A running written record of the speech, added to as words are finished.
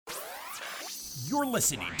You're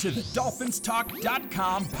listening to the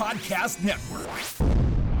DolphinsTalk.com podcast network.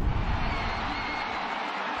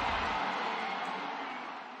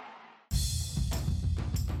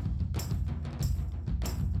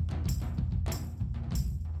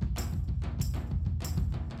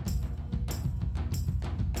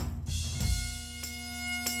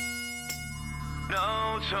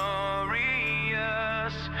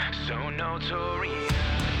 Notorious, so notorious,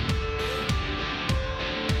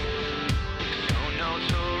 so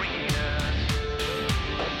notorious.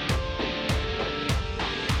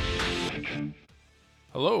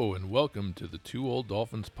 Hello and welcome to the Two Old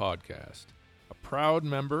Dolphins podcast, a proud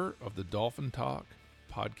member of the Dolphin Talk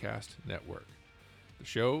podcast network. The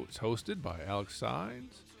show is hosted by Alex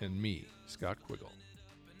Sines and me, Scott Quiggle.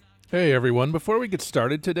 Hey everyone, before we get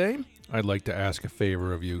started today, I'd like to ask a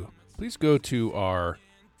favor of you. Please go to our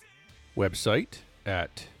website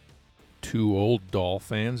at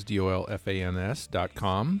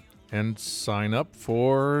twooldolfans.com and sign up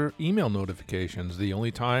for email notifications. The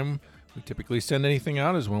only time we typically send anything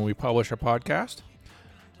out is when we publish a podcast.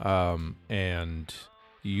 And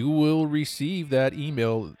you will receive that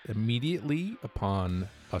email immediately upon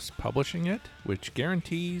us publishing it, which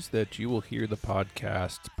guarantees that you will hear the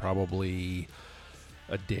podcast probably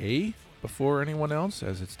a day before anyone else,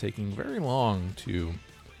 as it's taking very long to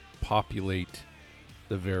populate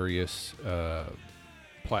the various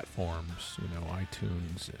platforms,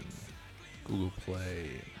 iTunes and Google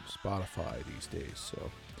Play and Spotify these days.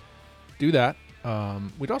 So do that.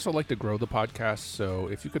 We'd also like to grow the podcast, so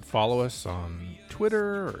if you could follow us on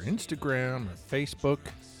Twitter or Instagram or Facebook,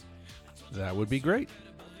 that would be great.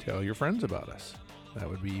 Tell your friends about us. That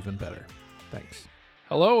would be even better. Thanks.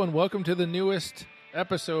 Hello and welcome to the newest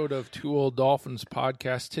episode of Two Old Dolphins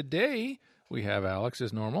podcast. Today we have Alex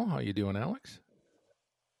as normal. How you doing, Alex?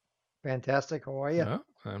 Fantastic. How are you?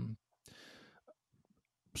 I'm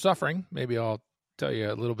suffering. Maybe I'll tell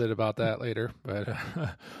you a little bit about that later. But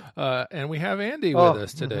and we have Andy with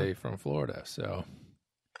us today from Florida. So.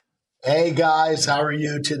 Hey guys, how are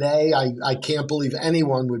you today? I can't believe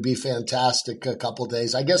anyone would be fantastic a couple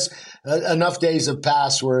days. I guess enough days have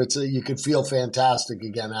passed where you could feel fantastic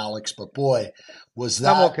again, Alex. But boy, was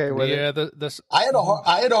that I'm okay with it. I had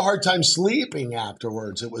a hard time sleeping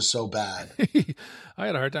afterwards. It was so bad. I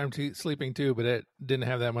had a hard time sleeping too, but it didn't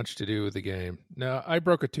have that much to do with the game. No, I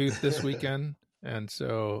broke a tooth this weekend, and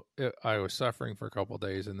so I was suffering for a couple of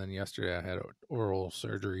days, and then yesterday I had oral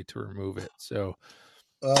surgery to remove it. So.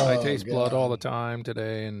 I taste blood all the time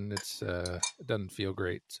today, and it doesn't feel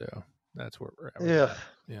great. So that's where we're at.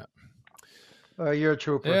 Yeah. You're a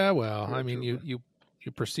trooper. Yeah. Well, you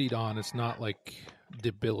proceed on. It's not like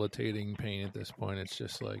debilitating pain at this point. It's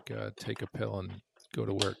just like take a pill and go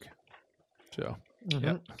to work. So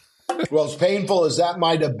yeah. Well, as painful as that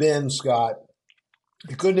might have been, Scott,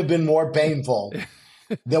 it couldn't have been more painful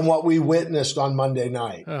than what we witnessed on Monday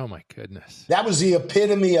night. Oh my goodness. That was the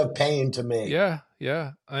epitome of pain to me. Yeah.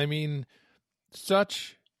 I mean,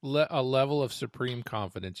 such a level of supreme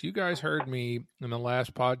confidence. You guys heard me in the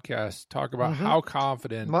last podcast talk about how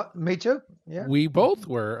confident me too. Yeah. We both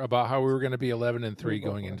were about how we were going to be 11-3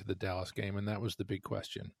 going into the Dallas game, and that was the big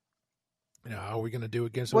question. How are we going to do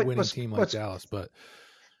against a winning team like Dallas? But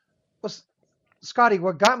Scotty,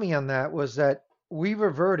 what got me on that was that we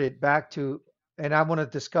reverted back to, and I want to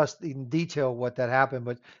discuss in detail what that happened,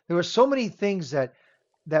 but there were so many things that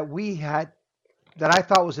we had that I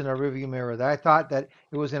thought was in our rearview mirror, that I thought that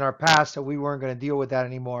it was in our past, that we weren't going to deal with that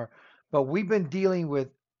anymore. But we've been dealing with,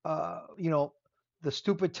 the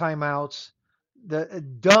stupid timeouts, a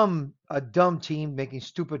dumb team making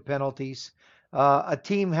stupid penalties, a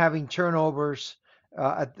team having turnovers,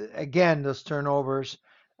 again, those turnovers,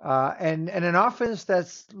 and an offense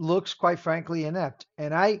that looks, quite frankly, inept.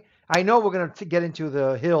 And I know we're going to get into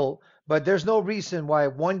the hill, but there's no reason why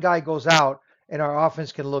one guy goes out and our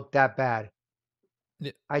offense can look that bad.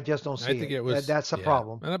 I just don't see it. That's a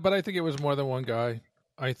problem. But I think it was more than one guy.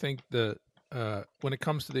 I think that when it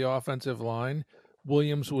comes to the offensive line,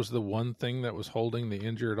 Williams was the one thing that was holding the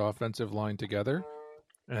injured offensive line together,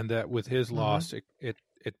 and that with his loss, it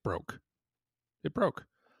broke. It broke.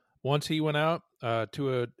 Once he went out,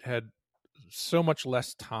 Tua had so much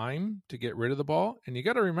less time to get rid of the ball, and you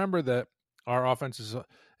got to remember that our offense is,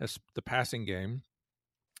 as the passing game,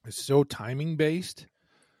 is so timing based.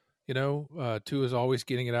 Tua is always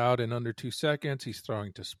getting it out in under 2 seconds. He's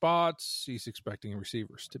throwing to spots. He's expecting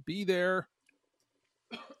receivers to be there.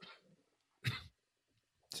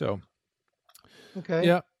 So,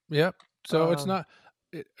 okay. Yeah. So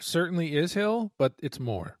it certainly is Hill, but it's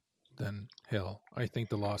more than Hill. I think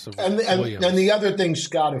the loss of Williams. And the other thing,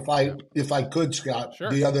 Scott, if I could, Scott,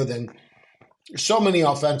 sure. the other thing, So many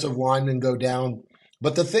offensive linemen go down.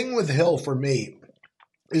 But the thing with Hill for me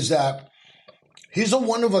is that he's a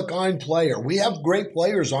one of a kind player. We have great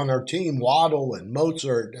players on our team, Waddle and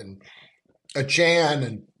Mozart and Achan,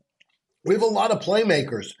 and we have a lot of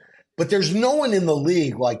playmakers. But there's no one in the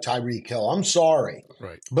league like Tyreek Hill. I'm sorry.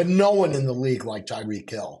 Right. But no one in the league like Tyreek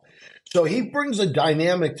Hill. So he brings a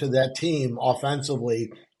dynamic to that team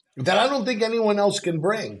offensively that I don't think anyone else can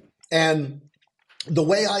bring. And the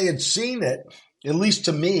way I had seen it, at least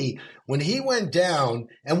to me, when he went down,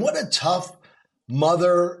 and what a tough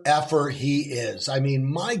mother effer he is. I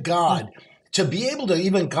mean, my God, to be able to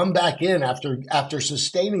even come back in after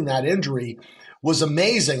sustaining that injury was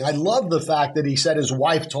amazing. I love the fact that he said his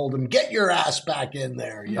wife told him, "Get your ass back in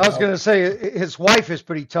there." I was going to say his wife is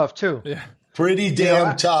pretty tough too. Yeah. Pretty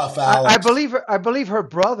damn tough, Alex. I believe her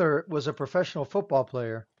brother was a professional football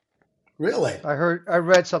player. Really? I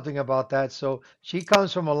read something about that. So she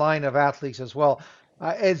comes from a line of athletes as well.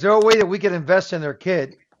 Is there a way that we can invest in their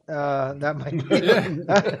kid? That might be.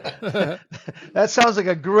 That sounds like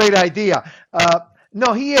a great idea.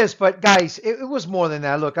 No, he is, but guys, it was more than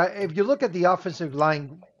that. Look, if you look at the offensive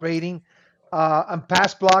line rating and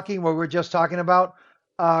pass blocking, where we're just talking about,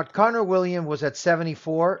 Connor Williams was at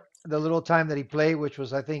 74 the little time that he played, which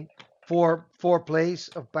was I think four plays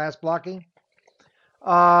of pass blocking.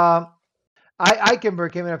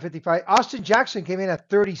 Eichenberg came in at 55. Austin Jackson came in at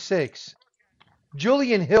 36.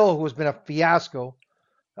 Julian Hill, who has been a fiasco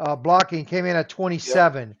blocking, came in at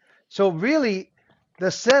 27. Yep. So really,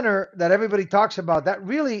 the center that everybody talks about, that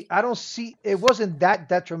really, I don't see, it wasn't that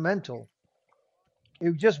detrimental.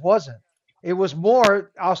 It just wasn't. It was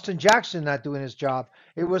more Austin Jackson not doing his job.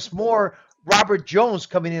 It was more Robert Jones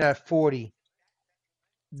coming in at 40.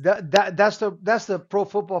 That's the Pro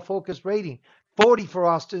Football Focus rating. 40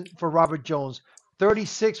 for Robert Jones,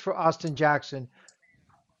 36 for Austin Jackson.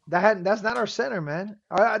 That's not our center, man.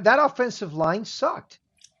 That offensive line sucked.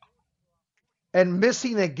 And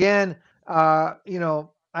missing again, I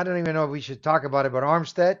don't even know if we should talk about it, but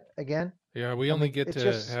Armstead again. Yeah, we only get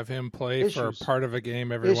to have him play for a part of a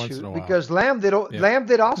game every once in a while. Because Lamb did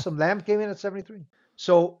awesome. Lamb came in at 73.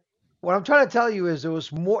 So what I'm trying to tell you is there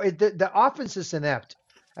was more. The offense is inept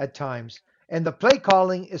at times, and the play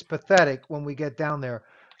calling is pathetic when we get down there.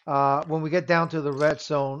 When we get down to the red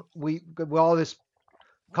zone, with all this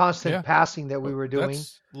constant passing that we were doing.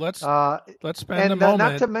 Let's spend a moment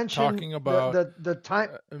not to mention talking about the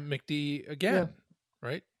time McD again,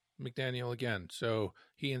 right? McDaniel again. So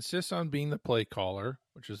he insists on being the play caller,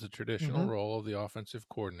 which is the traditional role of the offensive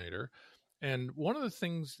coordinator. And one of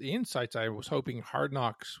the insights I was hoping Hard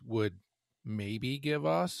Knocks would maybe give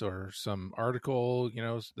us, or some article,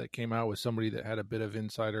 that came out with somebody that had a bit of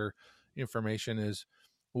insider information, is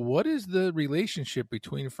what is the relationship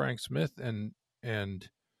between Frank Smith and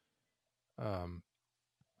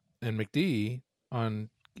McD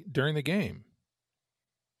during the game,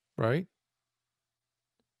 right?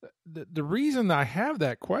 The reason I have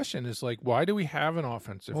that question is, like, why do we have an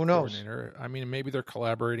offensive coordinator? I mean, maybe they're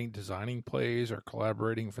collaborating, designing plays, or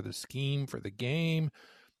collaborating for the scheme, for the game.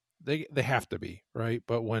 They have to be, right?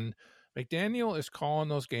 But when McDaniel is calling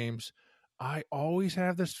those games, I always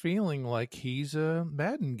have this feeling like he's a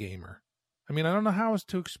Madden gamer. I mean, I don't know how else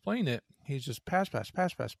to explain it. He's just pass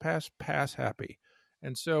happy.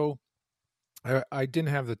 And so I didn't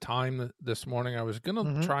have the time this morning. I was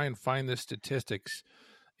going to try and find the statistics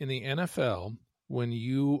in the NFL when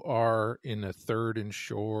you are in a 3rd and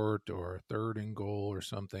short or a 3rd and goal or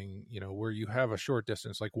something, where you have a short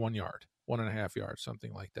distance, like 1 yard, 1.5 yards,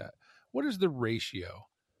 something like that. What is the ratio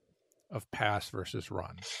of pass versus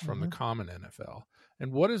run from the common NFL?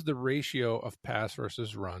 And what is the ratio of pass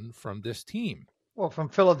versus run from this team? Well, from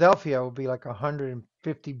Philadelphia, it would be like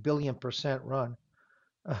 150 billion% run.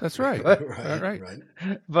 That's right. right.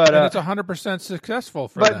 But and it's 100% successful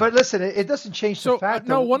for them. But listen, it doesn't change the fact.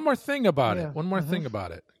 One more thing about it. One more thing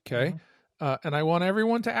about it. Okay. And I want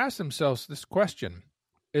everyone to ask themselves this question: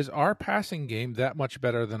 is our passing game that much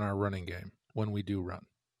better than our running game when we do run?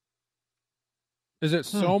 Is it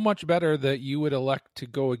so much better that you would elect to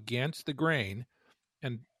go against the grain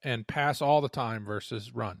and pass all the time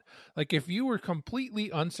versus run? Like, if you were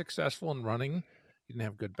completely unsuccessful in running, you didn't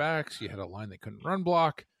have good backs, you had a line that couldn't run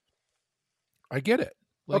block, I get it.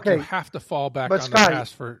 Like, you have to fall back on Scotty, the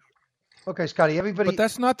pass for. Okay, Scotty. Everybody. But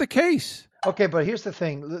that's not the case. Okay, but here's the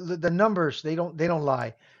thing: the numbers they don't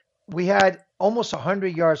lie. We had almost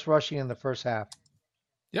 100 yards rushing in the first half.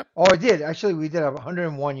 Yep. Or did actually we did have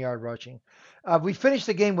 101 yard rushing. We finished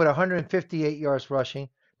the game with 158 yards rushing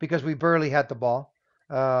because we barely had the ball.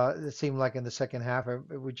 It seemed like in the second half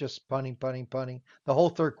we were just punting the whole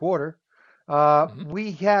third quarter.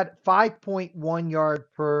 We had 5.1 yard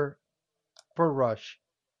per rush,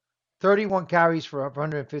 31 carries for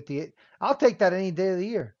 158. I'll take that any day of the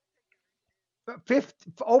year.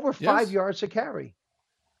 Over 5 yards a carry.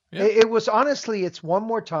 Yeah. It was honestly, it's one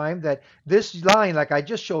more time that this line, like I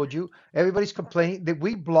just showed you, everybody's complaining that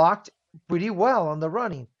we blocked pretty well on the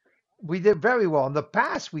running. We did very well. In the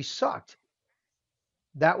pass, we sucked.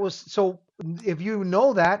 That was so. If you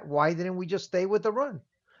know that, why didn't we just stay with the run?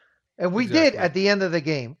 And we did Exactly. at the end of the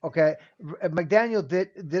game. Okay, McDaniel did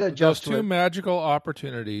Those adjust to two it. magical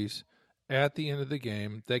opportunities at the end of the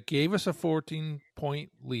game that gave us a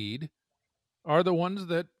 14-point lead are the ones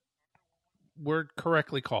that were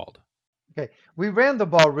correctly called. Okay, we ran the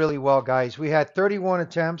ball really well, guys. We had 31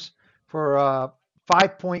 attempts for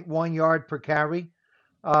 5.1 yard per carry,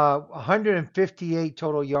 158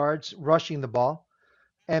 total yards rushing the ball,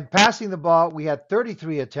 and passing the ball. We had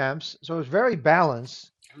 33 attempts, so it was very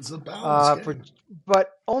balanced. It was a balanced game.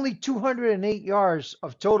 But only 208 yards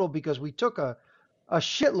of total because we took a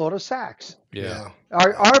shitload of sacks. Yeah.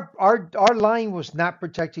 Our line was not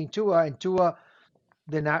protecting Tua, and Tua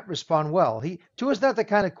did not respond well. Tua's not the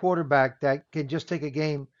kind of quarterback that can just take a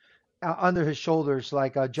game under his shoulders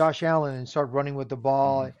like Josh Allen and start running with the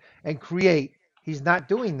ball and create. He's not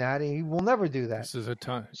doing that, and he will never do that. This is a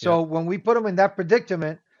time. So when we put him in that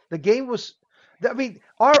predicament, the game was. I mean,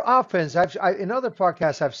 our offense. In other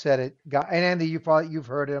podcasts I've said it, and Andy, you've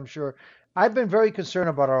heard it. I'm sure. I've been very concerned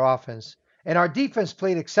about our offense, and our defense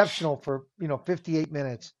played exceptional for 58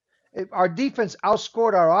 minutes. Our defense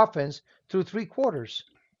outscored our offense through 3 quarters.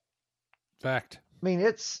 Fact. I mean,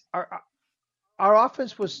 it's our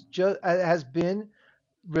offense has been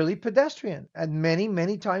really pedestrian and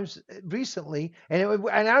many times recently, and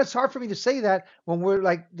it's hard for me to say that when we're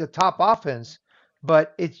like the top offense,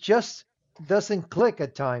 but it just doesn't click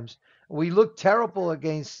at times. We look terrible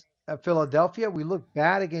against Philadelphia. We look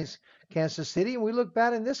bad against Kansas City, and we look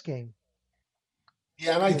bad in this game.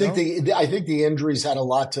 Yeah, and I think the injuries had a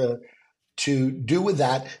lot to do with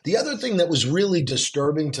that. The other thing that was really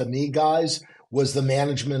disturbing to me, guys, was the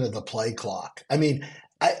management of the play clock. I mean,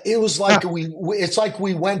 it was like it's like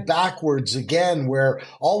we went backwards again, where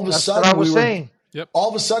all of a sudden all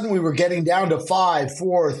of a sudden we were getting down to 5,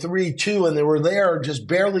 4, 3, 2, and they were there just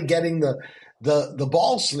barely getting the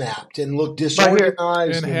ball snapped and looked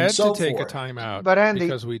disorganized and had so to take forth. a timeout, But Andy,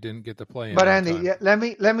 because we didn't get the play in. But on Andy, time. yeah,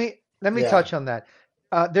 let me touch on that.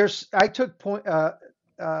 I took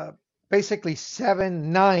basically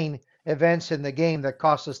 9 events in the game that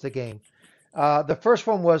cost us the game. The first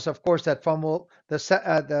one was, of course, that fumble.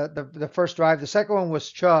 The first drive. The second one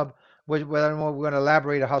was Chubb. Which, I don't know if we're going to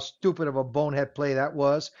elaborate on how stupid of a bonehead play that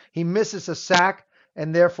was. He misses a sack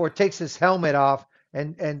and therefore takes his helmet off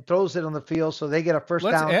and throws it on the field, so they get a first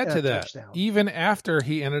Let's down add and to a that. touchdown. Even after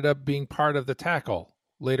he ended up being part of the tackle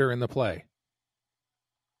later in the play.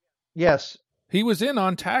 Yes. He was in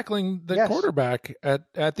on tackling the Yes. quarterback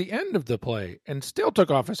at the end of the play and still took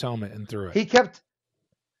off his helmet and threw it. He kept.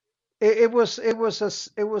 It was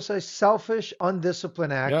a selfish,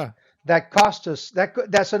 undisciplined act that cost us.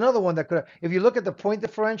 That's another one that could. If you look at the point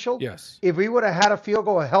differential, Yes. if we would have had a field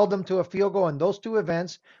goal or held them to a field goal in those 2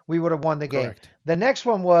 events, we would have won the game. Correct. The next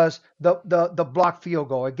one was the block field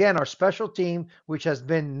goal. Again, our special team, which has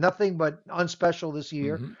been nothing but unspecial this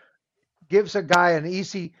year, gives a guy an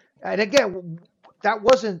easy. And again, that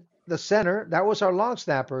wasn't the center. That was our long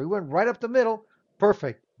snapper. He went right up the middle.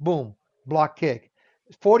 Perfect. Boom. Block kick.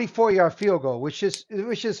 44-yard field goal, which is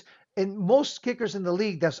in most kickers in the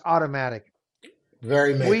league, that's automatic.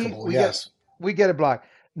 Very makeable, yes. We get a block.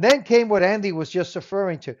 Then came what Andy was just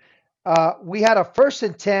referring to. We had a 1st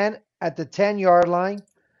and 10 at the 10-yard line,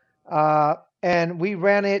 and we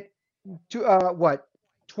ran it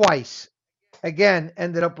twice. Again,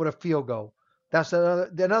 ended up with a field goal. That's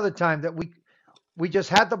another time that we just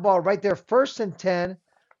had the ball right there, 1st and 10,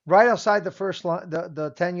 right outside the first line,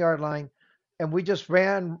 the 10-yard line, and we just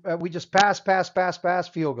ran. We just pass,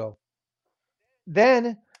 field goal.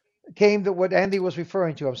 Then came what Andy was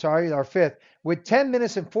referring to. I'm sorry, our 5th. With 10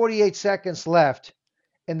 minutes and 48 seconds left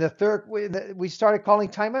in the third, we started calling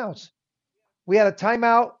timeouts. We had a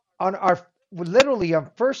timeout on literally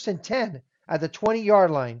on 1st and 10 at the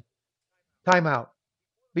 20-yard line. Timeout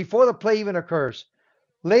before the play even occurs.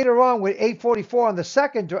 Later on, with 8:44 on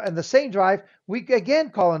the same drive, we again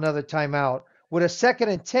call another timeout with a 2nd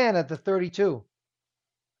and 10 at the 32.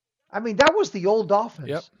 I mean, that was the old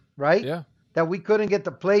Dolphins, right? Yeah. That we couldn't get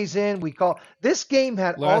the plays in. This game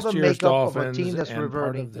had Last all the year's makeup Dolphins of a team that's and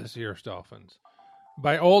reverting. part of this year's Dolphins.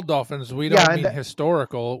 By old Dolphins, we don't mean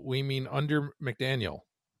historical. We mean under McDaniel.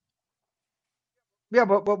 Yeah,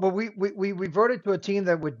 but we reverted to a team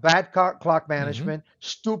that with bad clock Hmm. management,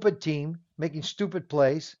 stupid team making stupid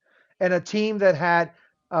plays, and a team that had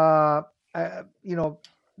uh, you know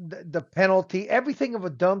the penalty, everything of a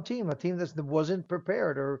dumb team, a team that wasn't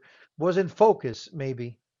prepared or wasn't focused.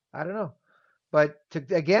 Maybe I don't know, but to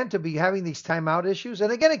be having these timeout issues,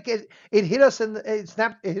 and again it hit us it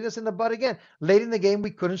hit us in the butt again. Late in the game,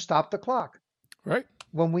 we couldn't stop the clock Right.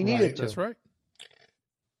 when we needed Right. That's to. right.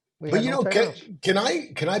 We But had you no know,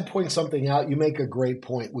 timeouts. can I point something out? You make a great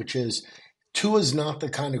point, which is Tua's not the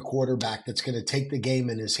kind of quarterback that's going to take the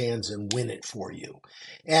game in his hands and win it for you.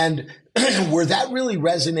 And where that really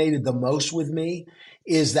resonated the most with me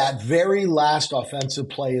is that very last offensive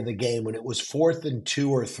play of the game when it was 4th and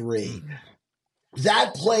 2 or 3. Hmm.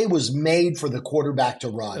 That play was made for the quarterback to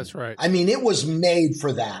run. That's right. I mean, it was made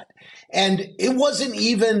for that. And it wasn't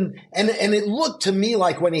even, and it looked to me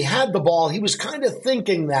like when he had the ball, he was kind of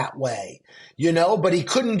thinking that way, but he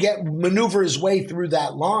couldn't maneuver his way through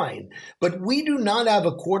that line. But we do not have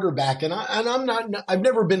a quarterback, and I've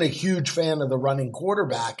never been a huge fan of the running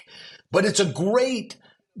quarterback, but it's a great,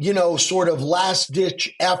 sort of last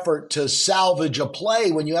ditch effort to salvage a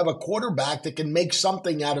play when you have a quarterback that can make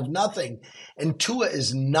something out of nothing. And Tua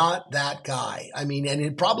is not that guy. I mean, and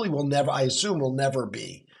it probably will never, I assume will never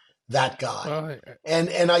be that guy. Well,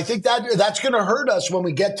 And I think that's going to hurt us when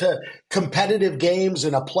we get to competitive games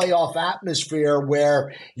in a playoff atmosphere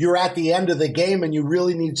where you're at the end of the game and you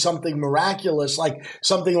really need something miraculous, like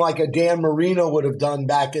something like a Dan Marino would have done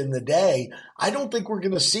back in the day. I don't think we're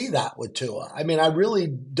going to see that with Tua. I mean, I really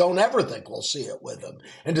don't ever think we'll see it with him.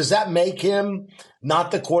 And does that make him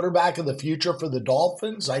not the quarterback of the future for the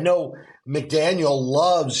Dolphins? I know McDaniel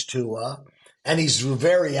loves Tua and he's a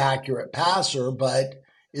very accurate passer, but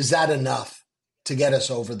is that enough to get us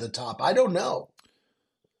over the top? I don't know.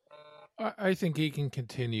 I think he can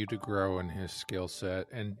continue to grow in his skill set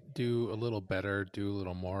and do a little better, do a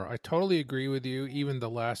little more. I totally agree with you. Even the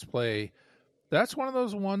last play, that's one of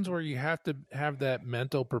those ones where you have to have that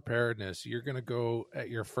mental preparedness. You're going to go at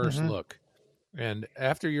your first Hmm. look. And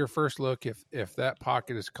after your first look, if that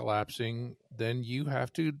pocket is collapsing, then you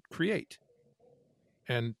have to create.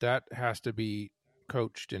 And that has to be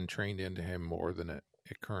coached and trained into him more than it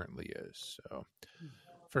currently is. So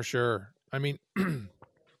for sure. I mean,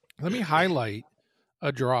 let me highlight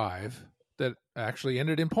a drive that actually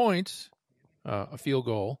ended in points, a field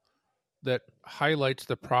goal that highlights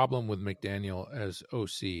the problem with McDaniel as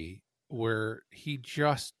OC, where he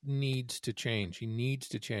just needs to change. He needs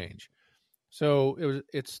to change. So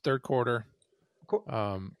it's third quarter.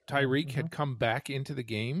 Tyreek had come back into the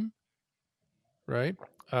game, right?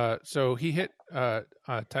 So he hit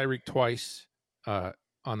Tyreek twice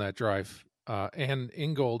on that drive, and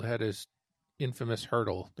Ingold had his infamous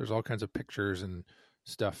hurdle. There's all kinds of pictures and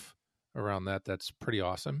stuff around that. That's pretty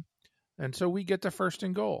awesome. And so we get to first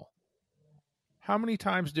and goal. How many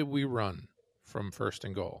times did we run from first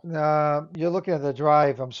and goal? You're looking at the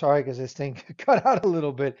drive. I'm sorry because this thing cut out a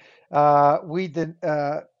little bit. We did.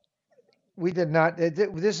 We did not.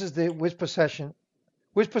 This is the which possession?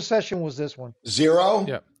 Which possession was this one? 0?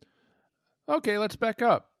 Yeah. Okay, let's back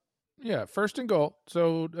up. Yeah, first and goal.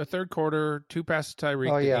 So a third quarter, 2 passes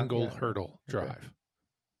Tyreek, Oh the yeah, Ingold yeah. hurdle Okay. drive.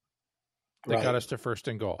 That Right. got us to first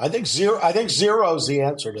and goal. I think 0 is the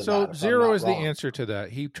answer to that. So if I'm 0 not is the wrong. answer to that.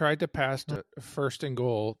 He tried to pass to first and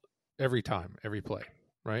goal every time, every play,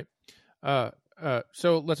 right?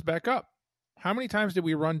 So let's back up. How many times did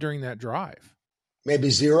we run during that drive? Maybe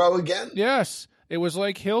 0 again? Yes, it was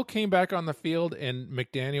like Hill came back on the field and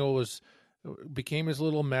McDaniel became his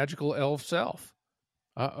little magical elf self.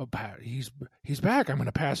 He's back. I'm going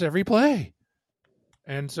to pass every play,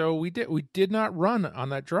 and so we did not run on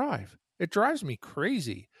that drive. It drives me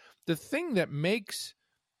crazy. The thing that makes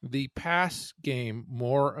the pass game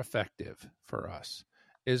more effective for us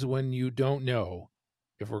is when you don't know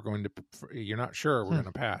if you're not sure we're going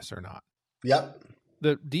to pass or not. Yep.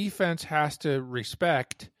 The defense has to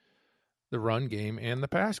respect the run game and the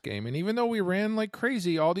pass game. And even though we ran like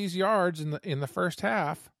crazy all these yards in the first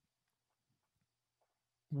half,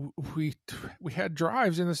 we had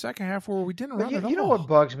drives in the second half where we didn't But run at all. you know what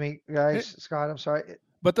bugs me, guys, Scott? I'm sorry.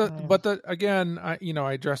 But again, I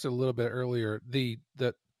addressed it a little bit earlier. The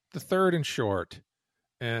third and short,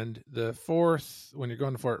 and the fourth when you're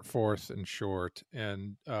going for it, fourth and short,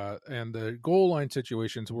 and the goal line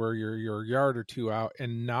situations where you're a yard or two out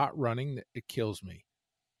and not running, it kills me.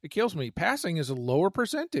 It kills me. Passing is a lower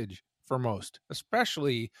percentage for most,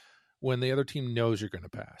 especially when the other team knows you're going to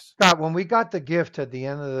pass. Scott, when we got the gift at the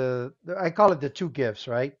end of I call it the two gifts,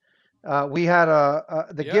 right? We had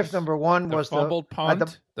the Yes. gift number one The was fumbled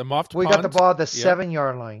punt, the muffed we punt. got the ball at the Yep.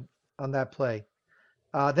 7-yard line on that play.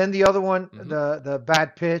 Then the other one, Mhm. the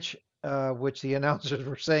bad pitch, which the announcers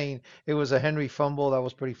were saying it was a Henry fumble. That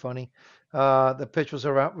was pretty funny. The pitch was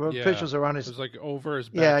around. Pitch Yeah. was around It his. was like over his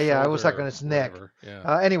Yeah, back yeah. It was shoulder like on or his neck. whatever.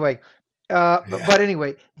 Yeah. Anyway, Yeah. but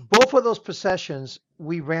anyway, both of those possessions,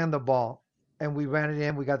 we ran the ball and we ran it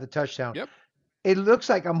in. We got the touchdown. Yep. It looks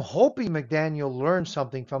like I'm hoping McDaniel learned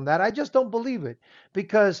something from that. I just don't believe it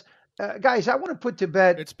because, guys, I want to put to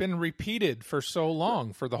bed. It's been repeated for so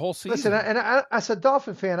long, for the whole Listen, season. as a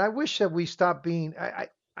Dolphin fan, I wish that we stopped being. I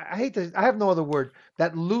hate to. I have no other word.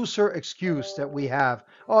 That looser excuse that we have.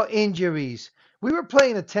 Oh, injuries. We were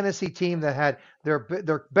playing a Tennessee team that had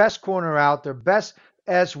their best corner out, their best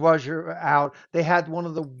edge rusher out. They had one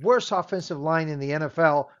of the worst offensive line in the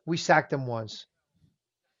NFL. We sacked them once.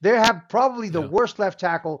 They have probably the Yeah. worst left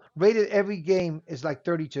tackle. Rated every game is like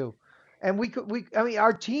 32, and we could. I mean,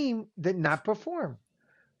 our team did not perform.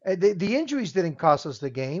 The injuries didn't cost us the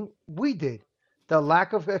game. We did. The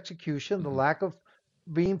lack of execution, the Mhm. lack of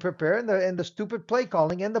being prepared, and the stupid play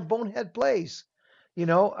calling and the bonehead plays.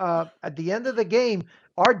 At the end of the game,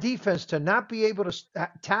 our defense to not be able to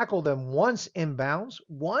tackle them once inbounds,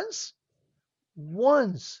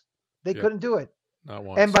 once they Yep. couldn't do it. Not And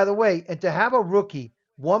once. by the way, and to have a rookie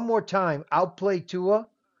one more time outplay Tua,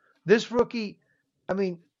 this rookie, I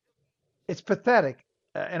mean, it's pathetic.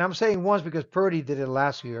 And I'm saying once because Purdy did it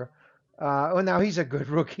last year. Well, now he's a good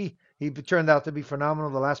rookie. He turned out to be phenomenal,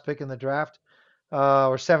 the last pick in the draft,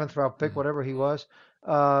 or seventh round pick, Mhm. whatever he was.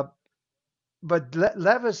 Uh, but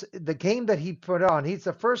Levis, the game that he put on, he's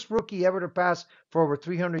the first rookie ever to pass for over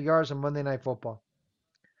 300 yards on Monday Night Football.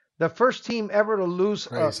 The first team ever to lose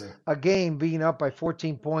Crazy. a game being up by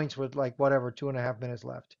 14 points with like whatever 2.5 minutes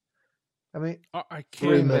left. I mean, I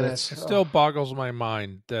 3 can't. minutes. It still boggles my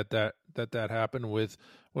mind that happened with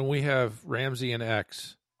when we have Ramsey and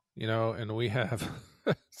X, and we have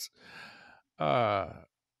uh,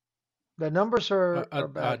 the numbers are a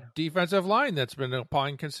bad. defensive line that's been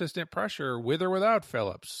applying consistent pressure with or without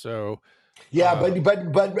Phillips. So Yeah,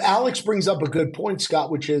 but Alex brings up a good point,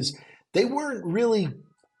 Scott, which is they didn't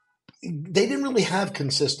really have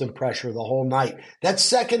consistent pressure the whole night. That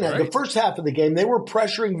second half, the Right. first half of the game, they were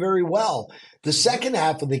pressuring very well. The second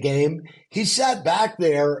half of the game, he sat back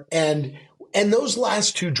there and those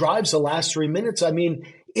last two drives, the last 3 minutes, I mean,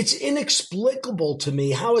 it's inexplicable to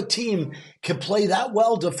me how a team can play that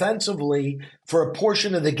well defensively for a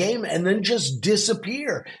portion of the game and then just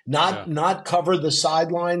disappear, not cover the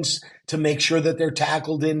sidelines to make sure that they're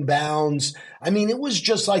tackled in bounds. I mean, it was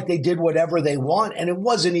just like they did whatever they want, and it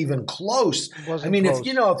wasn't even close. Wasn't I mean, close.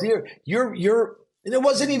 if you're it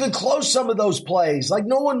wasn't even close, some of those plays. Like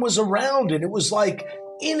no one was around, and it was like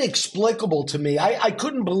inexplicable to me. I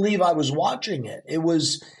couldn't believe I was watching it. It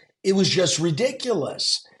was just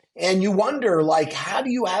ridiculous. And you wonder, like, how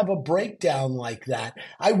do you have a breakdown like that?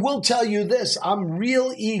 I will tell you this. I'm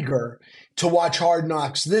real eager to watch Hard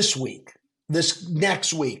Knocks this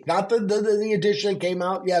next week. Not the edition that came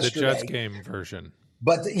out the yesterday. Jets game version.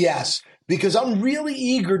 But yes, because I'm really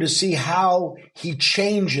eager to see how he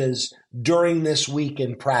changes during this week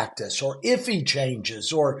in practice, or if he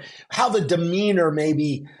changes, or how the demeanor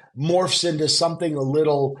maybe morphs into something a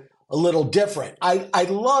little different. I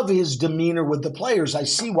love his demeanor with the players. I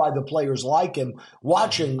see why the players like him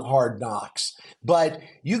watching Hard Knocks. But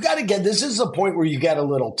you got to this is the point where you get a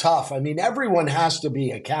little tough. I mean, everyone has to be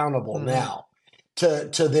accountable now to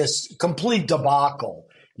this complete debacle.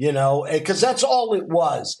 Because that's all it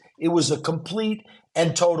was. It was a complete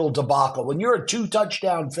and total debacle. When you're a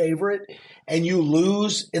 2-touchdown favorite and you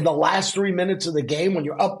lose in the last 3 minutes of the game when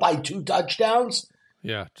you're up by 2 touchdowns,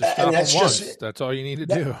 Yeah, just stop them once. That's all you need to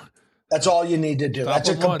do. That's all you need to do. Stop That's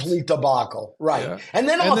a them once. complete debacle. Right. Yeah. And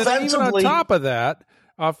then even offensively, on top of that,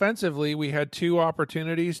 offensively, we had 2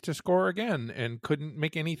 opportunities to score again and couldn't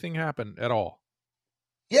make anything happen at all.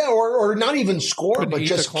 yeah, or not even score, Couldn't but eat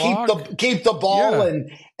just the clock. keep the ball Yeah.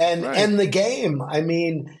 and Right. end the game. I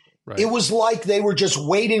mean, Right. it was like they were just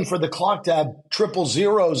waiting for the clock to have triple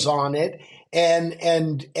zeros on it, and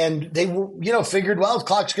they figured, well, the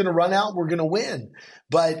clock's going to run out, we're going to win.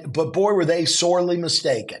 But boy, were they sorely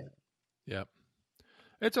mistaken. Yep.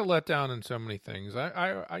 It's a letdown in so many things.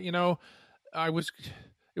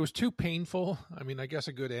 It was too painful. I mean, I guess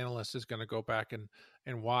a good analyst is going to go back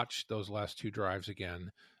and watch those last 2 drives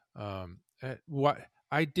again.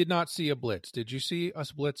 I did not see a blitz. Did you see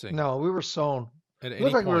us blitzing? No, we were zone. At It any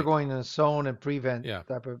looked like we were point? going in zone and prevent Yeah.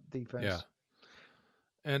 type of defense. Yeah.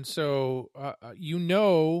 And so,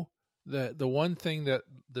 the one thing that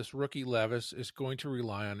this rookie Levis is going to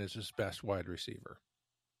rely on is his best wide receiver,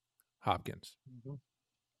 Hopkins. Mhm.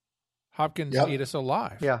 Hopkins Yep. ate us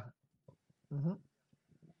alive. Yeah. hmm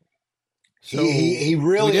So He we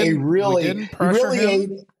really didn't pressure him. ate.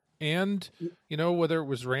 And, whether it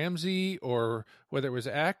was Ramsey or whether it was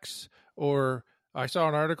X, or I saw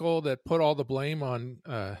an article that put all the blame on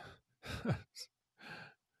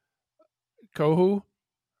Kohu,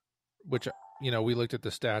 which, we looked at the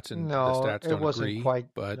stats and the No, stats it don't wasn't agree.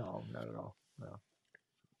 quite. But No, not at all. No.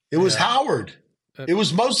 It was Yeah. Howard. It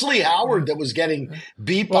was mostly Howard that was getting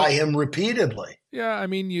beat by him repeatedly. Yeah, I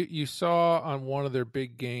mean, you saw on one of their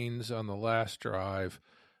big gains on the last drive,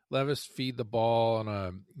 Levis feed the ball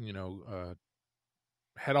on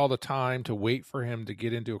had all the time to wait for him to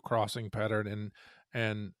get into a crossing pattern,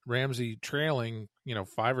 and Ramsey trailing,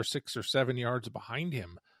 5 or 6 or 7 yards behind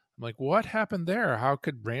him. I'm like, what happened there? How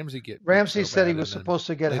could Ramsey get? Ramsey so said he bad? was And then supposed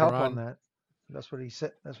to get later help on that. That's what he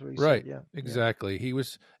said. Right. Said. Yeah. Exactly. He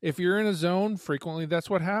was. If you're in a zone, frequently that's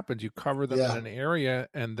what happens. You cover them in an area,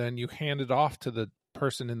 and then you hand it off to the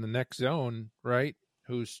person in the next zone, right?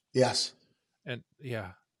 Who's Yes. And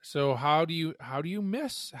yeah. So how do you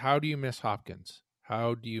miss Hopkins?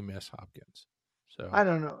 How do you miss Hopkins? So I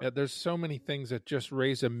don't know. There's so many things that just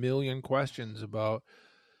raise a million questions about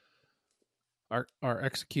our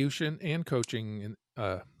execution and coaching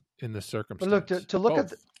in this circumstance. But look to look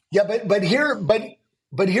at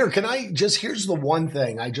but here can I just here's the one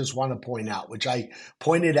thing I just want to point out, which I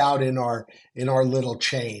pointed out in our little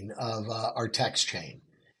chain of our text chain.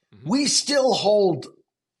 Mm-hmm. We still hold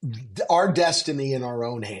our destiny in our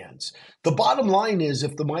own hands. The bottom line is,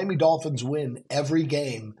 if the Miami Dolphins win every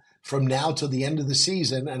game from now till the end of the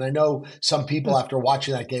season, and I know some people after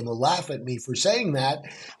watching that game will laugh at me for saying that,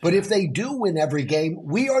 but if they do win every game,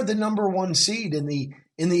 we are the number 1 seed in the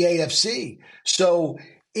AFC. So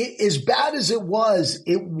as bad as it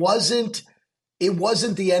wasn't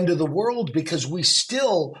the end of the world, because we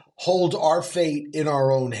still hold our fate in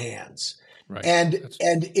our own hands. Right. And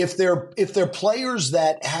if they're players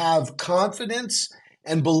that have confidence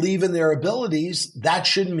and believe in their abilities, that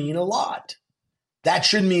should mean a lot. That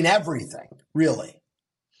should mean everything, really.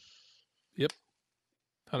 Yep.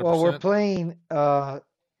 100%. Well, we're playing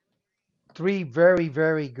 3 very,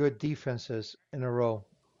 very good defenses in a row.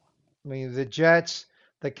 I mean, the Jets,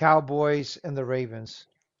 the Cowboys, and the Ravens.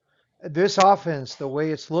 This offense, the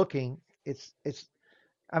way it's looking, it's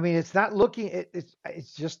not looking. It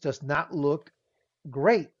just does not look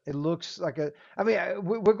great. It looks like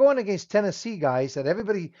we're going against Tennessee guys that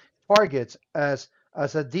everybody targets as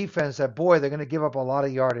a defense that, boy, they're going to give up a lot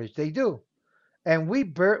of yardage. They do. And we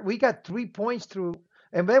got 3 points through,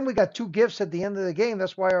 and then we got 2 gifts at the end of the game.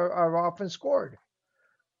 That's why our offense scored.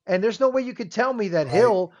 And there's no way you could tell me that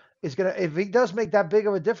Hill is going to, if he does make that big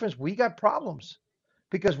of a difference, we got problems.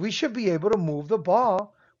 Because we should be able to move the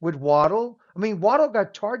ball with Waddle. I mean, Waddle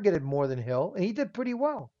got targeted more than Hill, and he did pretty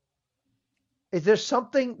well. Is there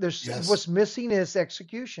something? What's missing is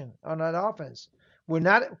execution on that offense. We're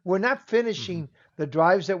not finishing the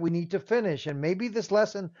drives that we need to finish, and maybe this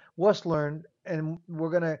lesson was learned, and we're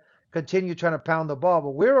going to continue trying to pound the ball.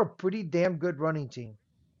 But we're a pretty damn good running team,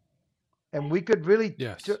 and we could really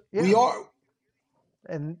we are.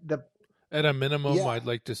 And at a minimum, I'd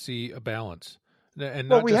like to see a balance, and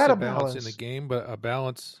not we just had a balance in the game, but a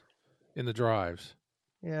balance in the drives.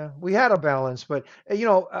 Yeah, we had a balance, but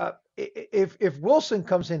if Wilson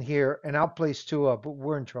comes in here and outplays Tua, but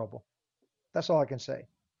we're in trouble. That's all I can say.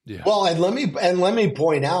 Yeah. Well, and let me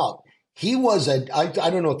point out, he was I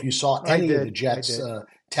don't know if you saw any of the Jets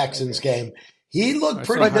Texans game. He looked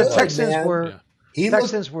pretty good. The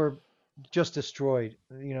Texans were just destroyed.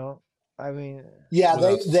 I mean,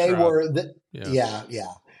 they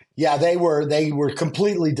were. They were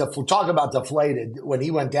completely talk about deflated. When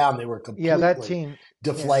he went down, they were completely that team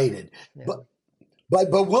deflated. Yeah.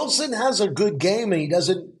 But Wilson has a good game, and he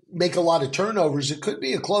doesn't make a lot of turnovers. It could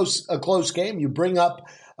be a close game. You bring up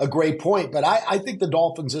a great point, but I think the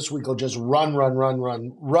Dolphins this week will just run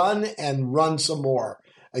and run some more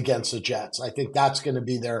against the Jets. I think that's going to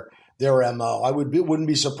be their MO. I wouldn't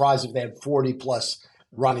be surprised if they had 40 plus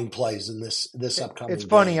running plays in this upcoming. It's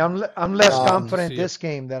funny. Game. I'm less confident this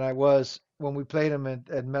game than I was when we played them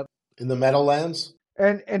in the Meadowlands.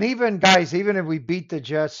 And even guys, even if we beat the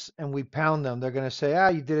Jets and we pound them, they're going to say,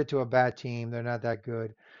 you did it to a bad team. They're not that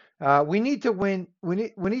good. We need to win.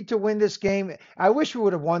 We need to win this game. I wish we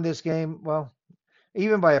would have won this game. Well,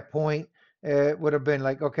 even by a point, it would have been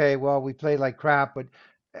like, okay, well, we played like crap,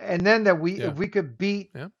 and then if we could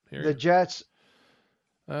beat the Jets.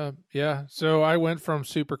 So I went from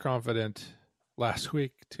super confident last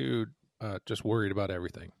week to just worried about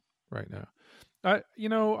everything right now.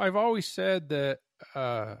 I've always said that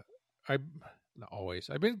I've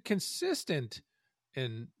been consistent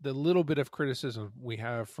and the little bit of criticism we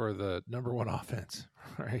have for the number one offense,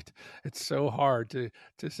 right? It's so hard to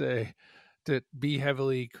say, to be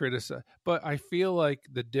heavily criticized. But I feel like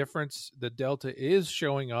the difference, the delta is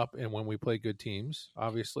showing up, and when we play good teams,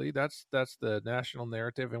 obviously that's the national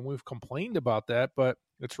narrative, and we've complained about that, but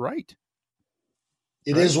it's right.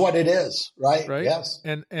 It is what it is, right? Right. Yes.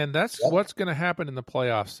 And that's what's going to happen in the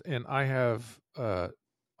playoffs. And I have,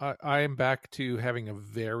 I am back to having a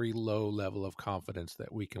very low level of confidence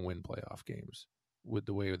that we can win playoff games with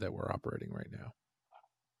the way that we're operating right now.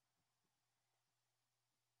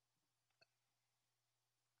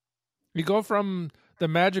 You go from the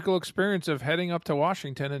magical experience of heading up to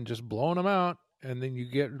Washington and just blowing them out, and then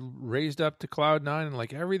you get raised up to cloud nine and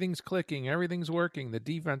like everything's clicking, everything's working. The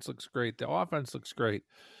defense looks great. The offense looks great.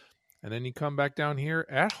 And then you come back down here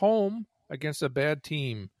at home against a bad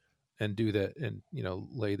team and do that and,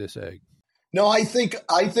 lay this egg. No, I think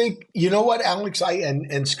you know what, Alex,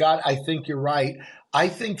 and Scott, I think you're right. I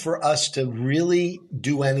think for us to really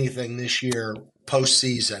do anything this year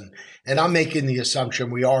postseason, and I'm making the assumption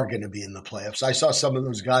we are going to be in the playoffs. I saw some of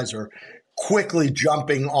those guys are quickly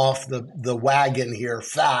jumping off the wagon here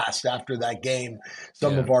fast after that game.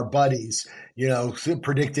 Some of our buddies,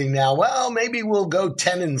 predicting now, well, maybe we'll go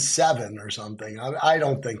 10-7 or something. I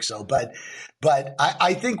don't think so, but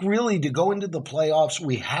I think really to go into the playoffs,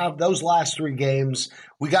 we have those last three games.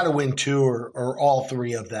 We got to win two or all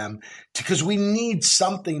three of them because we need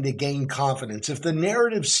something to gain confidence. If the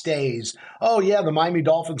narrative stays, oh yeah, the Miami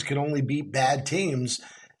Dolphins can only beat bad teams,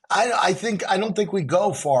 I don't think we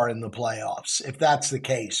go far in the playoffs if that's the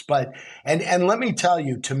case. But and let me tell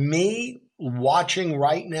you, to me, watching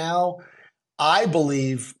right now, I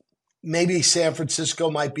believe maybe San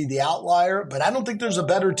Francisco might be the outlier, but I don't think there's a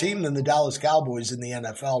better team than the Dallas Cowboys in the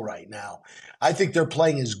NFL right now. I think they're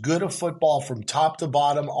playing as good a football from top to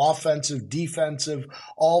bottom, offensive, defensive,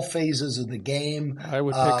 all phases of the game. I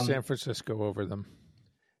would pick San Francisco over them.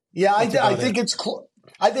 Yeah, I think it's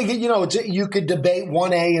I think, you could debate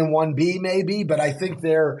 1A and 1B maybe, but I think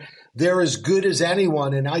they're as good as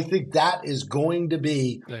anyone. And I think that is going to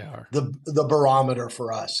be the barometer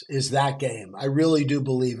for us is that game. I really do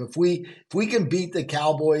believe if we can beat the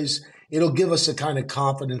Cowboys, it'll give us a kind of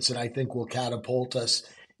confidence that I think will catapult us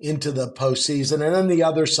into the postseason. And then the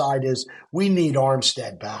other side is we need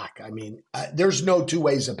Armstead back. I mean, there's no two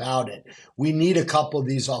ways about it. We need a couple of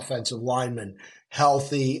these offensive linemen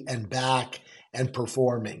healthy and back and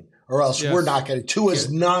performing, or else we're not going to. Tua is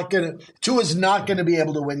not going to be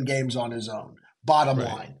able to win games on his own. Bottom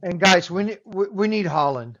line. And guys, we need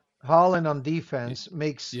Holland. Holland on defense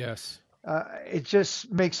makes it just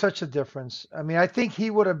makes such a difference. I mean, I think he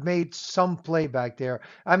would have made some play back there.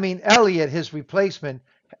 I mean, Elliott, his replacement,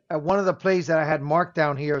 one of the plays that I had marked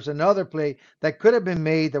down here is another play that could have been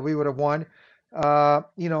made that we would have won.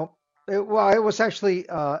 It was actually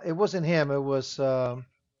it wasn't him. It was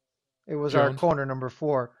Jones? our corner, number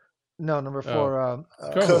 4. No, number 4.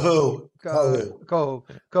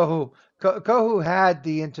 Kohu had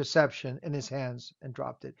the interception in his hands and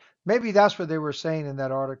dropped it. Maybe that's what they were saying in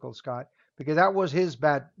that article, Scott, because that was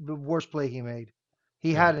the worst play he made.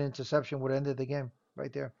 He had an interception, would have ended the game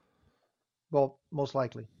right there. Well, most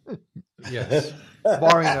likely. Yes.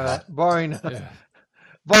 barring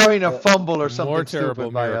a fumble or something more terrible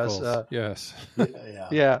stupid by miracles. us. Yes.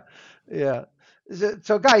 Yeah.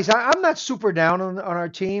 So, guys, I'm not super down on our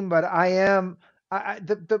team, but I am.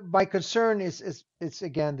 My concern is it's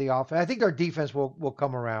again the offense. I think our defense will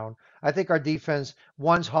come around. I think our defense,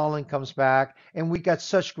 once Holland comes back, and we got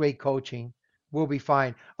such great coaching, we'll be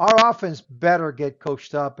fine. Our offense better get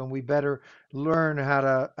coached up, and we better learn how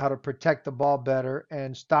to protect the ball better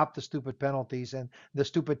and stop the stupid penalties and the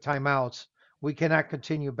stupid timeouts. We cannot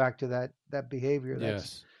continue back to that behavior.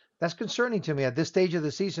 That's concerning to me at this stage of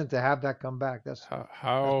the season to have that come back.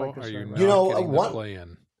 How are you not getting the play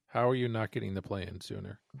in? How are you not getting the play in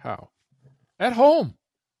sooner? How? At home.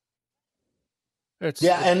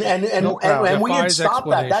 And we had stopped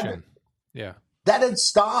that. That had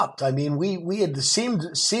stopped. I mean, we had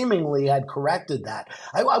seemingly had corrected that.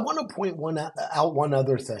 I want to point out one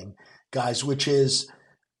other thing, guys, which is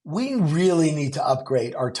we really need to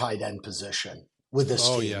upgrade our tight end position. With this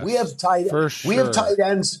team, yes. we have tight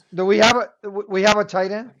ends. Do we have a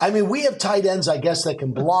tight end? I mean, we have tight ends, I guess, that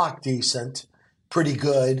can block decent, pretty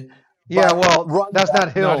good. Yeah, well, that's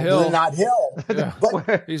not Hill. Not Hill. Yeah.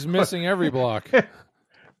 But he's missing every block.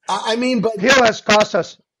 I mean, but Hill has cost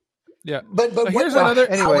us. Yeah, but here's another.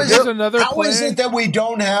 Here's another. How is it that we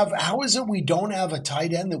don't have? How is it we don't have a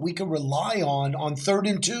tight end that we can rely on 3rd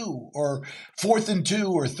and 2 or 4th and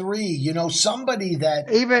 2 or 3? Somebody that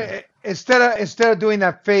instead of doing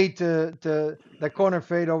that fade to the corner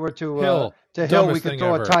fade over to Hill, Hill, we dumbest could thing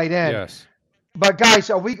throw ever. a tight end. Yes. But guys,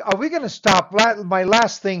 are we going to stop? My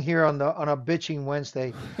last thing here on a bitching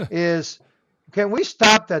Wednesday is, can we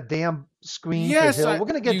stop that damn screen to Yes, Hill? We're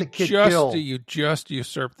going to get the kid killed. You just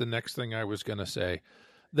usurped the next thing I was going to say.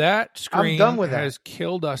 That screen I'm done with has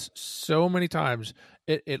killed us so many times.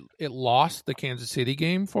 It lost the Kansas City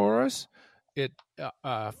game for us. It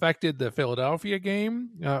affected the Philadelphia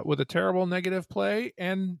game with a terrible negative play,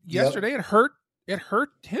 and yesterday it hurt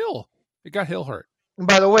Hill. It got Hill hurt. And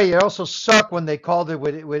by the way, it also sucked when they called it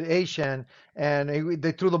with Ashan, and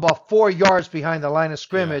they threw the ball 4 yards behind the line of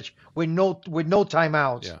scrimmage with no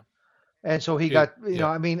timeouts. Yeah. And so he got,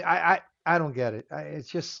 I mean, I don't get it. It's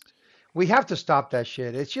just, we have to stop that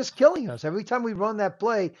shit. It's just killing us. Every time we run that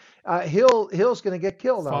play, Hill's going to get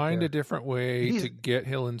killed out there. Find a different way to get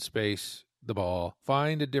Hill in space the ball.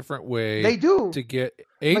 Find a different way they do to get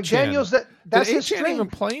Achane. McDaniels, that's did his Achane strength. even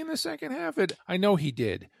play in the second half? I know he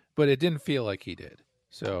did, but it didn't feel like he did.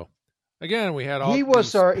 So again, we had all he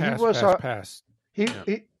was our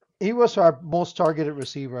most targeted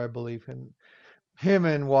receiver, I believe, and him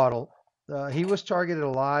and Waddle. He was targeted a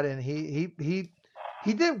lot, and he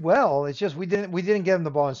did well. It's just we didn't get him the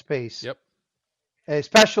ball in space. Yep.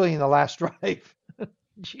 Especially in the last drive.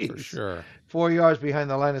 Jeez. For sure. 4 yards behind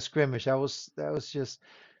the line of scrimmage. That was just,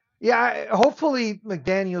 hopefully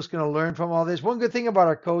McDaniel's going to learn from all this. One good thing about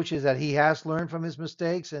our coach is that he has learned from his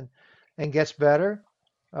mistakes and gets better.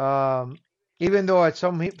 Even though at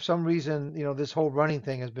some reason, this whole running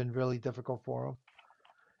thing has been really difficult for him.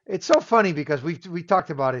 It's so funny because we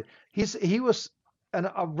talked about it. He was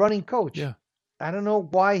a running coach. Yeah. I don't know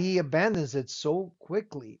why he abandons it so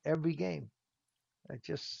quickly every game. It's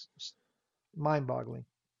just mind-boggling.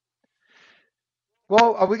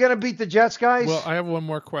 Well, are we going to beat the Jets, guys? Well, I have one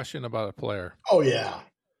more question about a player. Oh yeah.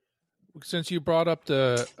 Since you brought up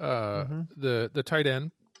the tight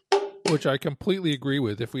end, which I completely agree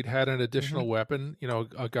with. If we'd had an additional weapon,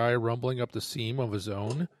 a guy rumbling up the seam of his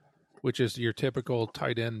own, which is your typical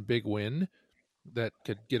tight end big win that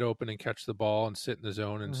could get open and catch the ball and sit in the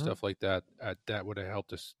zone and stuff like that, that would have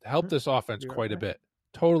helped this offense quite a bit.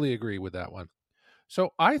 Totally agree with that one.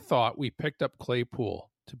 So I thought we picked up Claypool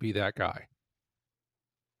to be that guy.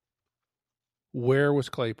 Where was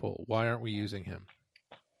Claypool? Why aren't we using him?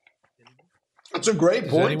 That's a great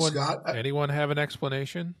point, Scott. Anyone have an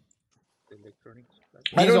explanation?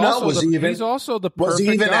 I don't know. Was he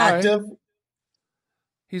even active?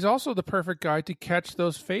 He's also the perfect guy to catch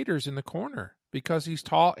those faders in the corner because he's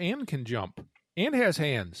tall and can jump and has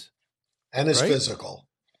hands. And is physical.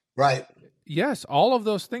 Right. Yes, all of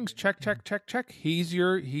those things. Check. He's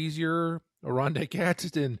your Oronde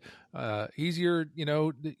Gadsden. He's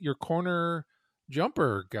your corner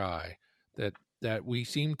jumper guy that we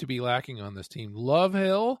seem to be lacking on this team. Love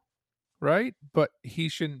Hill, right? But he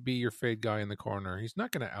shouldn't be your fade guy in the corner. He's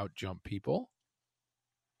not going to out jump people.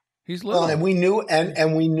 He's little. Well, and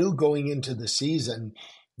we knew going into the season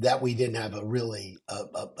that we didn't have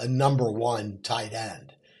a number one tight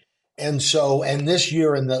end. And so, and this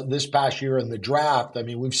past year in the draft, I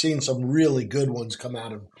mean, we've seen some really good ones come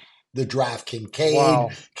out of the draft.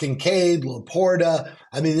 Kincaid, Laporta.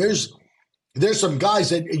 I mean, there's some guys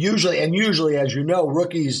that usually, as you know,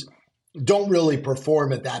 rookies don't really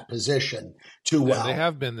perform at that position too well. They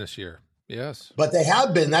have been this year. Yes. But they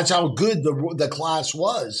have been. That's how good the class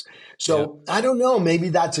was. So I don't know. Maybe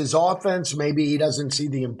that's his offense. Maybe he doesn't see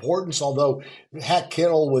the importance, although heck,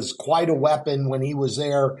 Kittle was quite a weapon when he was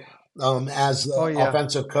there as the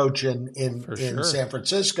offensive coach in San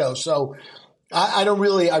Francisco. So I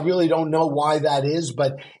really don't know why that is,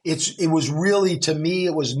 but it was really, to me,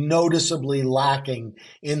 it was noticeably lacking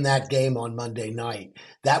in that game on Monday night.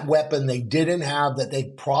 That weapon they didn't have that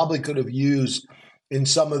they probably could have used in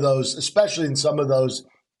some of those, especially in some of those,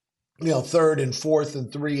 third and fourth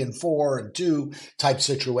and 3 and 4 and 2 type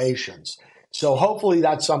situations. So hopefully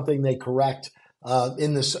that's something they correct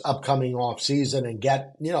in this upcoming off season and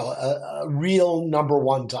get, a real number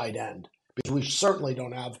one tight end, because we certainly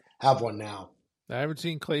don't have one now. I haven't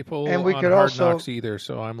seen Claypool and we on could Hard Knocks either,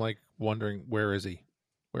 so I'm wondering, where is he?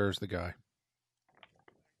 Where's the guy?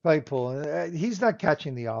 Claypool, he's not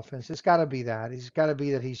catching the offense. It's got to be that. He's got to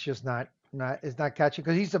be that he's just not catching,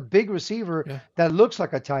 because he's a big receiver that looks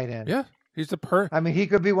like a tight end. Yeah, he's I mean, he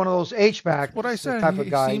could be one of those H-back what I said. type of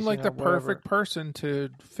guys. He seemed like the perfect person to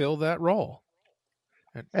fill that role.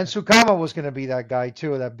 And Sukama was going to be that guy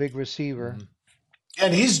too, that big receiver.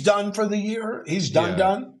 And he's done for the year. He's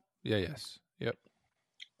done. Yeah. Yes. Yep.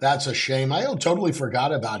 That's a shame. I totally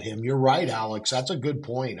forgot about him. You're right, Alex. That's a good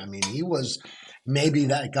point. I mean, he was maybe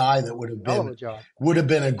that guy that Hell of a job. would have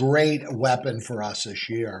been a great weapon for us this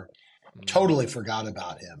year. Totally forgot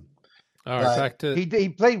about him. All right, But back to He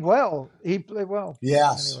played well. He played well.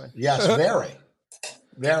 yes, Anyway. yes,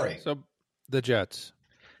 very. so the Jets.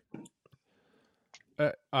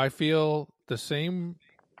 I feel the same,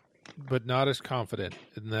 but not as confident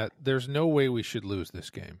in that there's no way we should lose this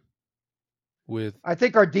game. I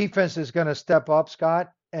think our defense is going to step up,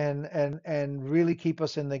 Scott, and really keep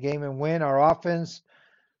us in the game and win. Our offense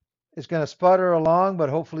is going to sputter along, but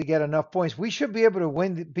hopefully get enough points. We should be able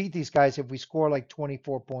to beat these guys if we score like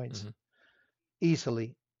 24 points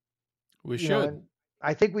easily. We You should. know, and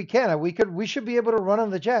I think we can. We should be able to run on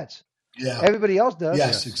the Jets. Yeah. Everybody else does.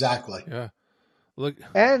 Yes, exactly. Yeah. Look,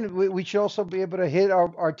 And we should also be able to hit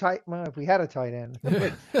our tight. Well, if we had a tight end,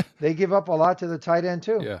 but they give up a lot to the tight end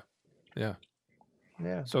too. yeah, yeah.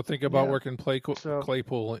 Yeah. So think about Yeah. working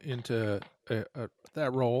Claypool into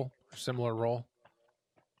that role, similar role.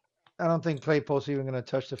 I don't think Claypool's even going to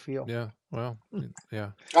touch the field. Yeah. Well,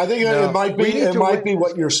 yeah. I think No, it might we be need it to might win be this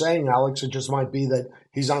what you're saying, Alex. It just might be that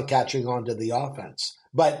he's not catching on to the offense.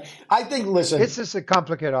 But I think, listen, It's just a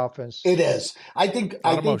complicated offense. it is. I think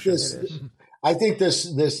emotion. this. It is. I think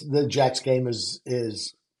the Jets game is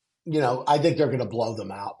I think they're going to blow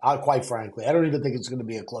them out. Quite frankly, I don't even think it's going to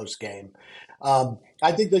be a close game.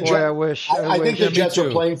 I think the Boy, Jets. I wish. I think the Yeah, me Jets are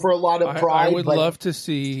too. playing for a lot of pride. I would but love to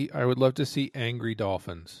see angry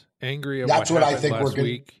Dolphins, angry at That's what I happened think we're last gonna-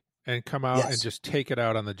 week, and come out and Yes. just take it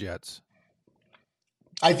out on the Jets.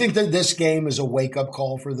 I think that this game is a wake up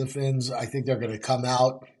call for the Finns. I think they're going to come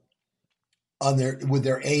out with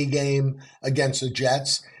their A game against the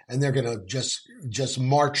Jets, and they're going to just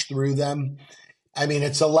march through them. I mean,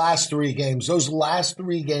 it's the last three games. Those last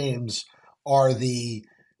three games are the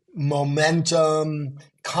momentum,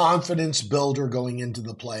 confidence builder going into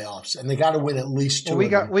the playoffs, and they got to win at least two.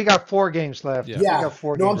 Well, we got 4 games left. Yeah. We Yeah, got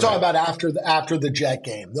 4 no, I'm games talking left. about after the Jet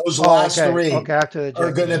game. Those last three Okay, after the Jet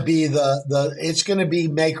are going to game. be it's going to be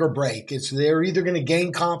make or break. They're either going to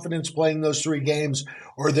gain confidence playing those 3 games,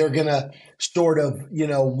 or they're going to sort of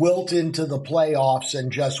wilt into the playoffs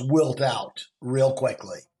and just wilt out real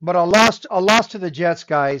quickly. But a loss to the Jets,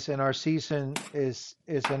 guys, and our season is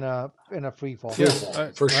in a free fall.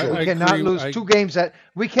 For sure. We cannot lose 2 games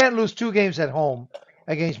we can't lose 2 games at home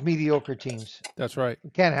against mediocre teams. That's right.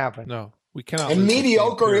 It can't happen. No, we cannot. And lose this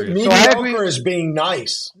game, period. mediocre is being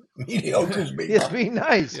nice. Mediocre is being It's nice. being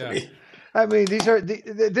nice. Yeah. I mean,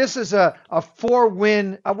 this is a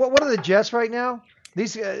 4-win. What are the Jets right now?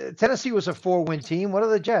 Tennessee was a 4-win team. What are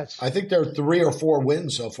the Jets? I think they're 3 or 4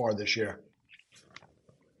 wins so far this year.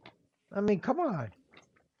 I mean, come on.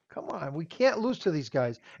 We can't lose to these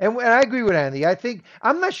guys. And I agree with Andy.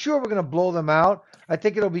 I'm not sure we're going to blow them out. I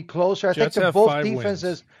think it'll be closer. I Jets think have both 5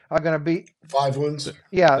 defenses are going to be. 5 wins.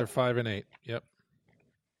 Yeah. They're 5-8. Yep.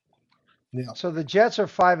 Yeah. So the Jets are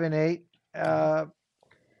 5-8.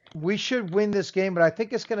 We should win this game, but I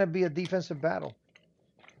think it's going to be a defensive battle.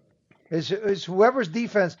 It's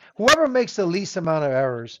whoever makes the least amount of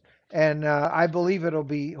errors, and I believe it'll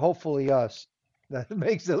be hopefully us that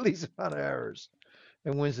makes the least amount of errors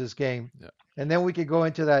and wins this game. Yeah. And then we could go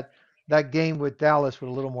into that game with Dallas with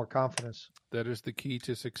a little more confidence. That is the key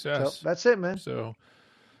to So success. that's it, man. So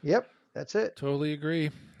Yep, that's it. totally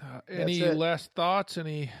agree. Any it. last thoughts?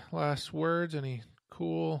 Any last words? Any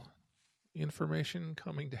cool information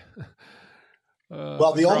coming down?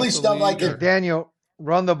 Well, the only across stuff I league, could- or- McDaniel,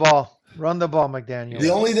 run the ball. Run the ball, McDaniel. The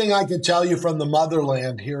only thing I can tell you from the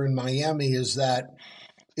motherland here in Miami is that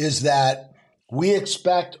we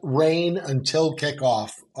expect rain until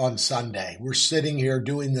kickoff on Sunday. We're sitting here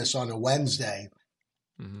doing this on a Wednesday.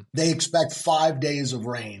 Mhm. They expect 5 days of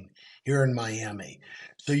rain here in Miami.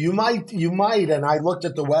 So you might, and I looked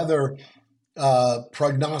at the weather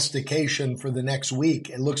prognostication for the next week.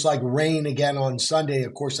 It looks like rain again on Sunday.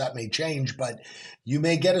 Of course, that may change, but you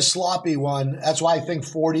may get a sloppy one. That's why I think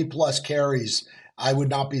 40-plus carries. I would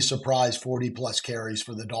not be surprised 40-plus carries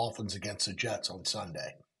for the Dolphins against the Jets on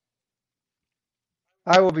Sunday.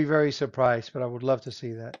 I will be very surprised, but I would love to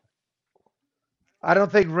see that. I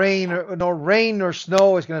don't think rain or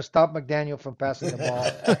snow is going to stop McDaniel from passing the ball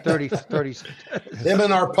 30. Him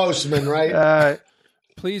and our postman, right?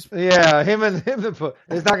 Please, Yeah, him. It's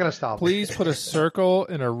not going to stop. please put a circle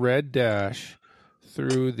and a red dash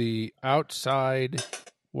through the outside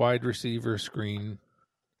wide receiver screen,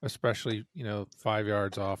 especially 5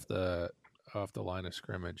 yards off the line of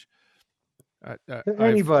scrimmage.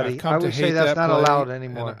 Anybody, I would say that's not allowed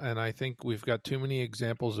anymore. And I think we've got too many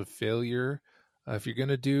examples of failure. If you're going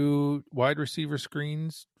to do wide receiver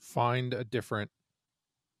screens, find a different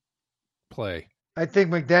play. I think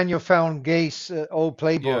McDaniel found Gase's old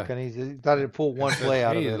playbook, Yeah. and he decided to pull one Said, play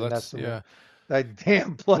out of hey, it, and let's that's yeah. that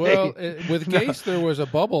damn play. Well, with No. Gase, there was a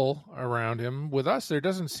bubble around him. With us, there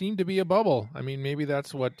doesn't seem to be a bubble. I mean, maybe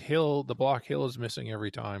that's what the block Hill is missing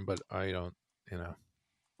every time, but I don't, you know.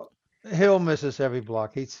 Hill misses every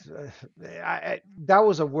block. That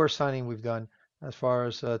was a worst signing we've done as far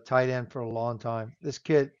as tight end for a long time. This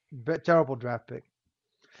kid, terrible draft pick.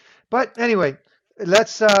 But anyway,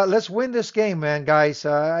 let's win this game, man, guys.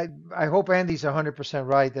 I hope Andy's 100%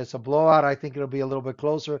 right. That's a blowout. I think it'll be a little bit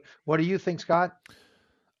closer. What do you think, Scott?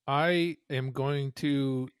 I am going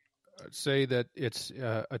to say that it's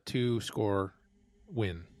a 2-score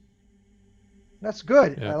win. That's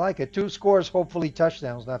good. Yeah. I like it. 2 scores, hopefully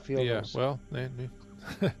touchdowns, not field Yeah, goals. well,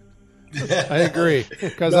 I agree.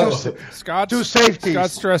 Because No. Scott's 2 safeties.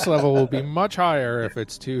 Scott's stress level will be much higher if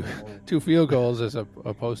it's two field goals as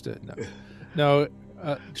opposed to no.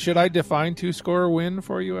 Should I define 2-score win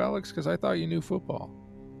for you, Alex? Because I thought you knew football.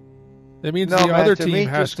 That means No, the man, other to team me,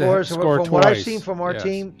 has 2 to scores. score From twice. what I've seen from our Yes.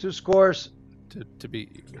 team, 2 scores. to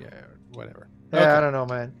be whatever. Yeah, Okay. I don't know,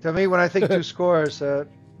 man. To me, when I think 2 scores, I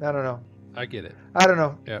don't know. I get it. I don't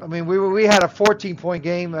know. Yeah. I mean, we had a 14-point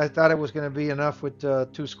game. I thought it was going to be enough with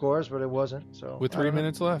 2 scores, but it wasn't. So With I don't 3 know.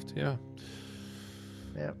 minutes left, yeah.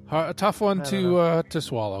 Yeah. A tough one I don't to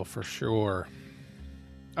swallow for sure.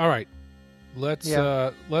 All right, let's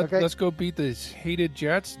Yeah. Okay. let's go beat these hated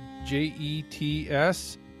Jets.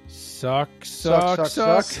 Jets suck.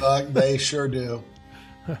 They sure do.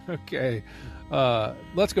 Okay,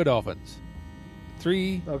 let's go Dolphins.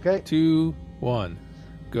 3, Okay. 2, 1,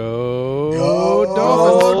 go, Go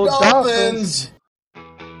Dolphins! Dolphins!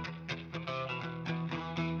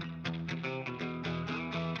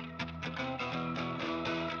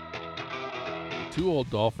 Two Old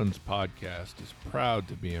Dolphins podcast is proud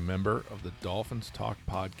to be a member of the Dolphins Talk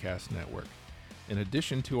Podcast Network. In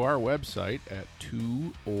addition to our website at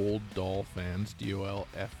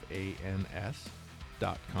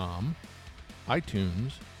twooldolphans.com,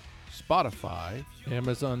 iTunes, Spotify,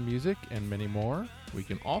 Amazon Music, and many more, we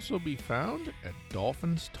can also be found at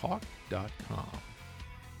dolphinstalk.com.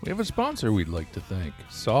 We have a sponsor we'd like to thank,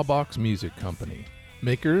 Sawbox Music Company,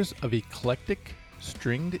 makers of eclectic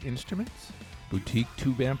stringed instruments, boutique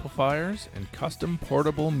tube amplifiers, and custom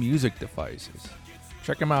portable music devices.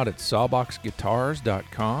 Check them out at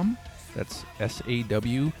sawboxguitars.com. That's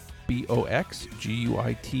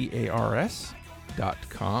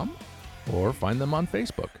SAWBOXGUITARS.com. Or find them on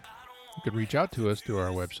Facebook. You could reach out to us through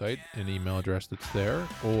our website, an email address that's there,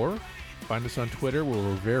 or find us on Twitter where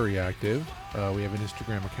we're very active. We have an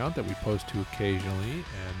Instagram account that we post to occasionally,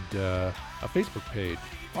 and a Facebook page.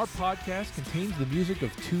 Our podcast contains the music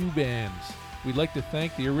of 2 bands. We'd like to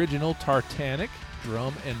thank the original Tartanic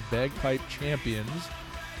drum and bagpipe champions.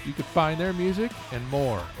 You can find their music and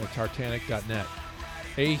more at tartanic.net.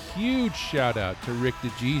 A huge shout out to Rick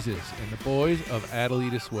DeJesus and the boys of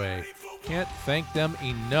Adelitas Way. Can't thank them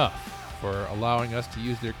enough for allowing us to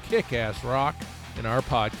use their kick-ass rock in our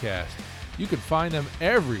podcast. You can find them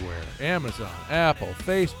everywhere: Amazon, Apple,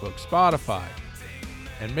 Facebook, Spotify.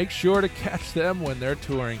 And make sure to catch them when they're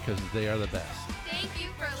touring, because they are the best. Thank you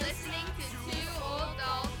for listening to Two Old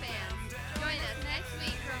Doll Fans. Join us next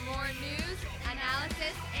week for more news,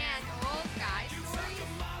 analysis, and old guy stories.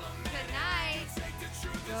 Good night.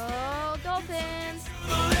 Go Dolphins!